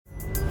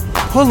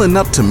Pulling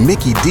up to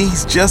Mickey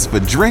D's just for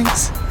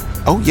drinks?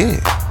 Oh yeah,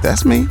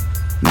 that's me.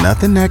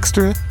 Nothing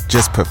extra,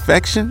 just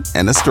perfection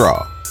and a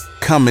straw.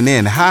 Coming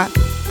in hot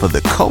for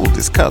the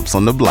coldest cups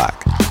on the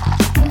block.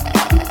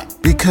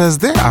 Because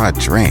there are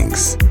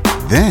drinks.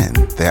 Then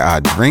there are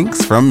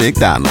drinks from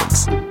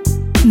McDonald's.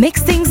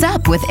 Mix things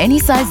up with any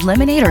size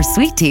lemonade or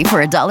sweet tea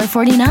for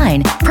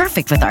 $1.49.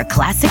 Perfect with our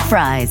classic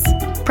fries.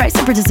 Price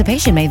and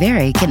participation may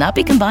vary. Cannot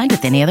be combined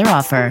with any other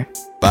offer.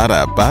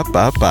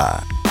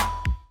 Ba-da-ba-ba-ba.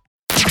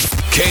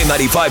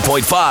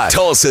 K95.5,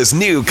 Tulsa's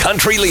new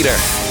country leader.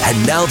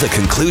 And now the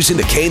conclusion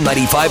to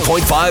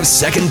K95.5's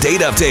second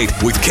date update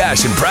with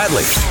Cash and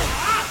Bradley.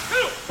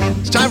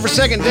 It's time for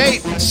second date.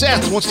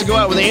 Seth wants to go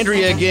out with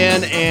Andrea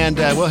again, and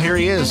well, here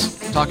he is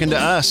talking to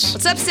us.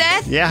 What's up,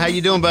 Seth? Yeah, how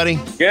you doing, buddy?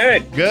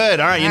 Good. Good.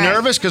 All right, you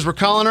nervous? Because we're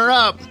calling her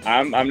up.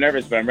 I'm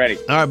nervous, but I'm ready.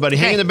 All right, buddy,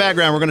 hang in the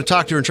background. We're going to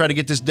talk to her and try to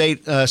get this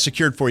date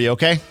secured for you,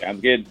 okay?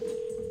 Sounds good.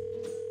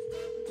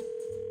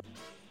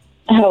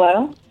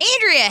 Hello?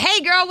 Andrea,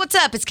 hey girl, what's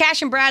up? It's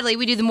Cash and Bradley.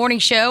 We do the morning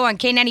show on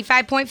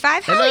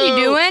K95.5. How are you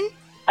doing?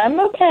 I'm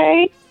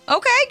okay.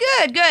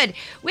 Okay, good.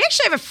 We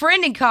actually have a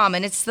friend in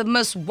common. It's the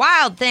most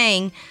wild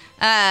thing.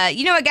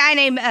 You know a guy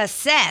named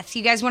Seth.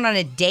 You guys went on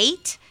a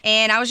date,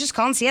 and I was just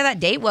calling to see how that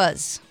date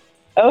was.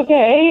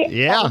 Okay.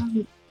 Yeah.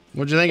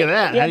 What'd you think of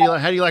that? Yeah.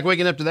 How do you like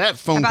waking up to that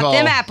phone How about call?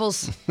 them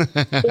apples?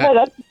 Yeah,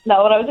 that's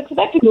not what I was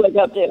expecting to wake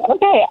up to.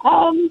 Okay.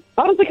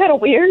 Honestly, kind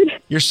of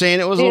weird. You're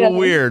saying it was a little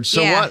weird.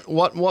 So Yeah.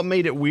 what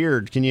made it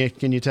weird? Can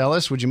you tell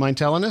us? Would you mind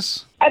telling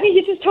us? I mean,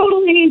 he just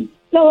totally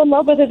fell in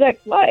love with his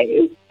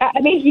ex-wife.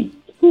 I mean, he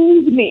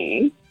told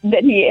me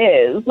that he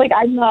is. Like,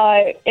 I'm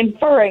not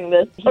inferring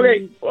this.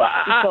 Okay, well,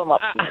 He's still in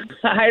love with me.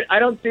 I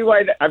don't see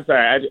why. I'm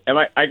sorry.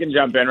 I can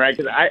jump in, right?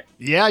 Because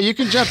Yeah, you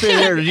can jump in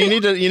here. You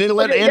need to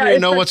let Okay, yeah, Andrea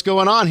it's know like- what's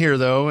going on here,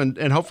 though,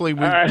 and hopefully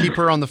we keep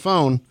her on the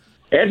phone.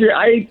 Andrew,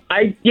 I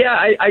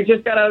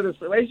just got out of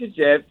this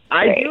relationship.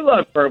 I do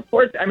love her, of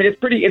course. I mean, it's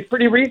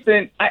pretty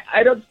recent.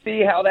 I don't see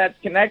how that's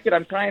connected.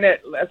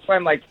 That's why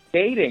I'm like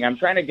dating. I'm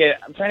trying to get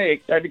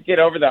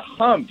over the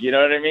hump. You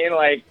know what I mean?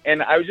 Like,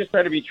 and I was just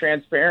trying to be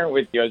transparent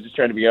with you. I was just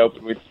trying to be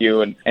open with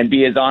you and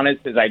be as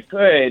honest as I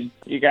could.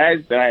 You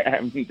guys, did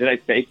I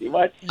say too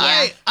much? Yeah.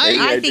 I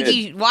I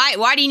think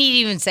why do you need to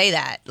even say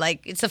that?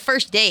 Like, it's the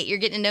first date. You're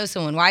getting to know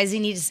someone. Why does he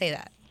need to say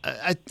that?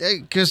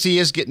 Because he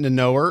is getting to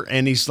know her,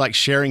 and he's like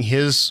sharing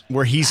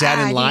where he's at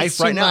I in think life it's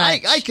too right now.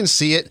 much. I can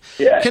see it.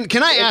 Yeah,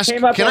 Can I it ask?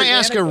 came up Can I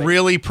ask a organically.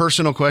 really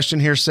personal question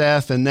here,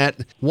 Seth? And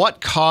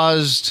what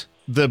caused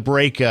the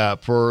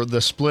breakup or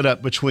the split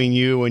up between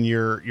you and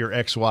your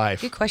ex-wife?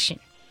 Good question.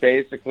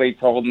 Basically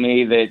told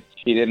me that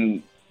she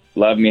didn't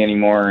love me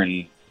anymore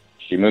and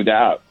she moved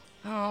out.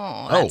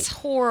 Oh, that's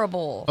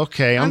horrible.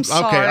 Okay, I'm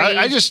sorry.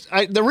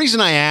 Okay, the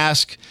reason I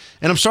ask,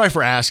 and I'm sorry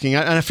for asking,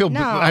 and I feel No.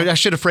 I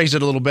should have phrased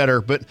it a little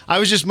better, but I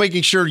was just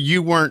making sure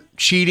you weren't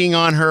cheating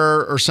on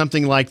her or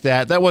something like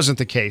that. That wasn't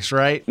the case,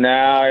 right?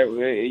 No,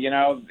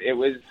 it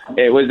was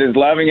as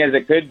loving as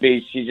it could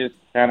be. She just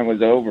kind of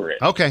was over it.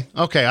 Okay.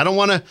 I don't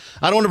want to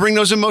bring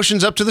those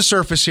emotions up to the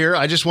surface here.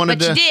 I just wanted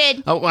But to. you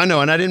did. Oh, I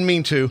know, and I didn't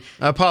mean to.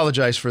 I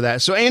apologize for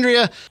that. So,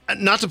 Andrea,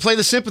 not to play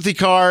the sympathy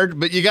card,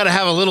 but you got to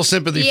have a little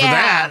sympathy for Yeah.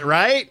 that,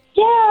 right?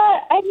 Yeah,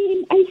 I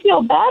mean, I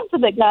feel bad for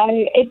the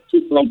guy. It's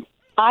just like,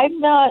 I'm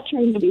not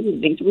trying to be his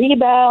big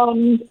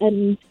rebound.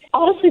 And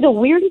honestly, the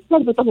weirdest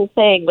part about the whole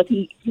thing was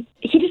he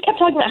just kept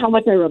talking about how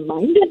much I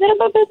reminded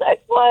him of his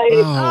ex-wife.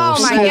 Oh,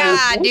 my Seth.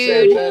 God,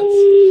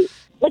 dude.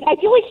 Like, I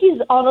feel like he's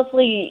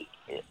honestly,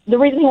 the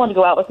reason he wanted to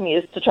go out with me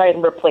is to try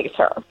and replace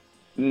her.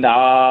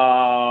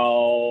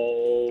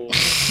 No.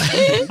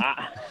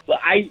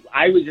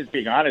 I was just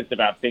being honest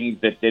about things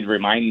that did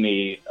remind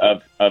me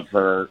of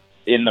her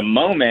in the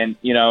moment.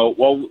 You know,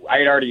 well, I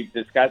had already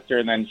discussed her,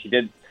 and then she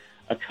did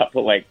a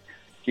couple like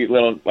cute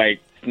little like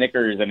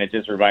Snickers, and it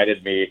just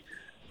reminded me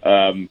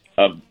of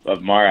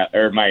Mara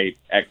or my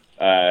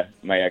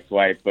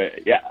ex-wife.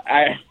 But yeah,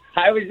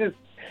 I was just.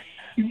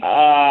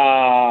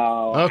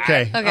 Oh.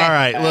 Okay. All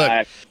right.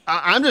 Look,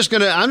 I'm just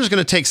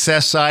gonna take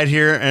Seth's side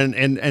here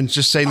and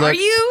just say, look. Are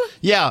you?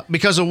 Yeah,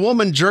 because a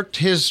woman jerked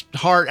his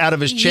heart out of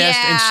his chest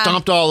and Yeah.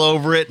 stomped all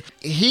over it.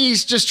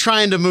 He's just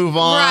trying to move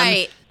on.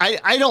 Right.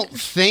 I don't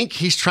think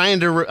he's trying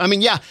to. I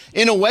mean, yeah,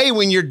 in a way,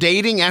 when you're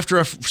dating after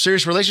a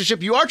serious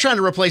relationship, you are trying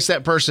to replace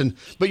that person,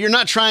 but you're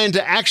not trying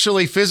to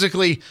actually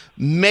physically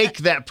make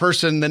that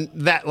person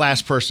that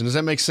last person. Does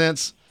that make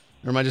sense?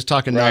 Or am I just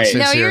talking nonsense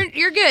No, here?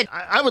 you're good.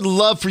 I would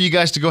love for you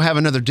guys to go have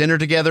another dinner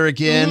together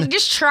again.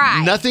 Just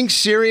try. Nothing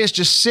serious.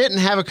 Just sit and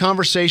have a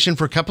conversation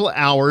for a couple of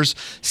hours.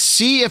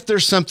 See if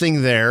there's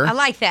something there. I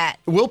like that.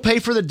 We'll pay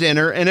for the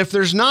dinner. And if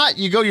there's not,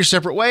 you go your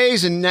separate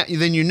ways, and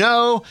then you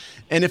know.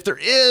 And if there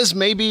is,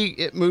 maybe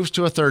it moves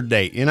to a third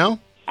date, you know?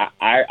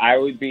 I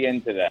would be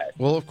into that.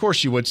 Well, of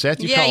course you would,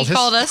 Seth. You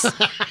called us.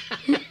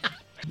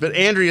 But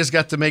Andrea's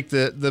got to make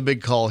the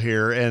big call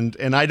here, and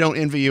I don't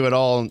envy you at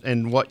all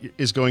and what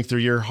is going through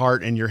your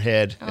heart and your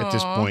head at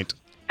this point.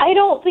 I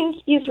don't think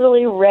he's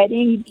really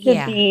ready to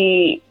Yeah.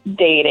 be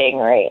dating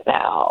right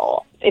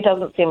now. it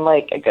doesn't seem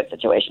like a good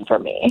situation for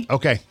me.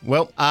 Okay.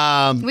 Well,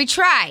 We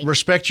try.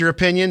 respect your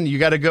opinion. You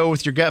got to go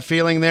with your gut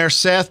feeling there,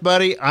 Seth,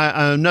 buddy.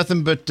 I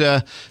nothing but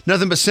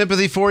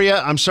sympathy for you.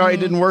 I'm sorry it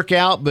didn't work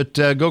out, but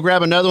go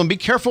grab another one. Be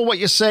careful what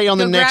you say on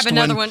the next one.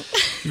 Grab another one.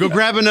 Go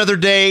grab another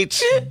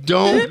date.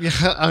 Don't.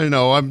 I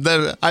know.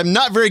 I'm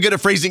not very good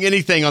at phrasing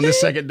anything on this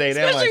second date.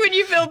 Especially when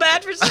you feel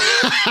bad for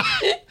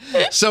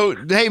someone. So,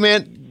 hey,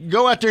 man,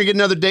 go out there and get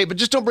another date, but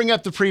just don't bring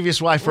up the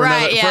previous wife for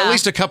Right, for yeah. at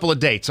least a couple of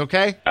dates,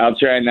 okay? I'll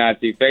try not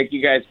to. Thank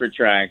you guys for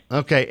trying.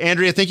 Okay,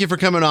 Andrea, thank you for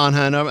coming on,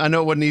 hon. I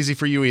know it wasn't easy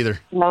for you either.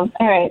 All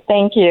right.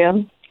 Thank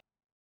you.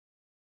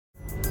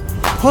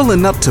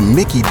 Pulling up to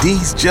Mickey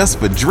D's just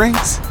for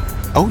drinks?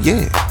 Oh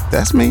yeah,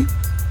 that's me.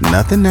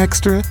 Nothing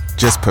extra,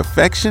 just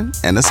perfection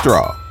and a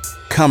straw.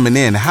 Coming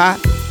in hot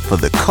for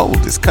the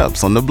coldest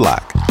cups on the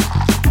block.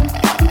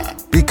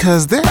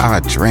 Because there are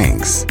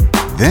drinks.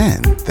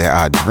 Then there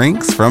are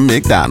drinks from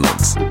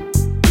McDonald's.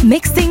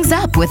 Mix things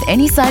up with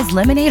any size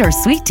lemonade or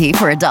sweet tea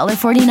for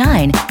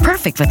 $1.49.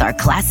 Perfect with our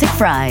classic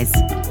fries.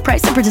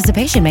 Price and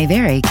participation may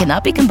vary.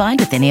 Cannot be combined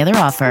with any other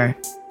offer.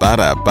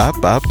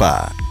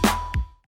 Ba-da-ba-ba-ba.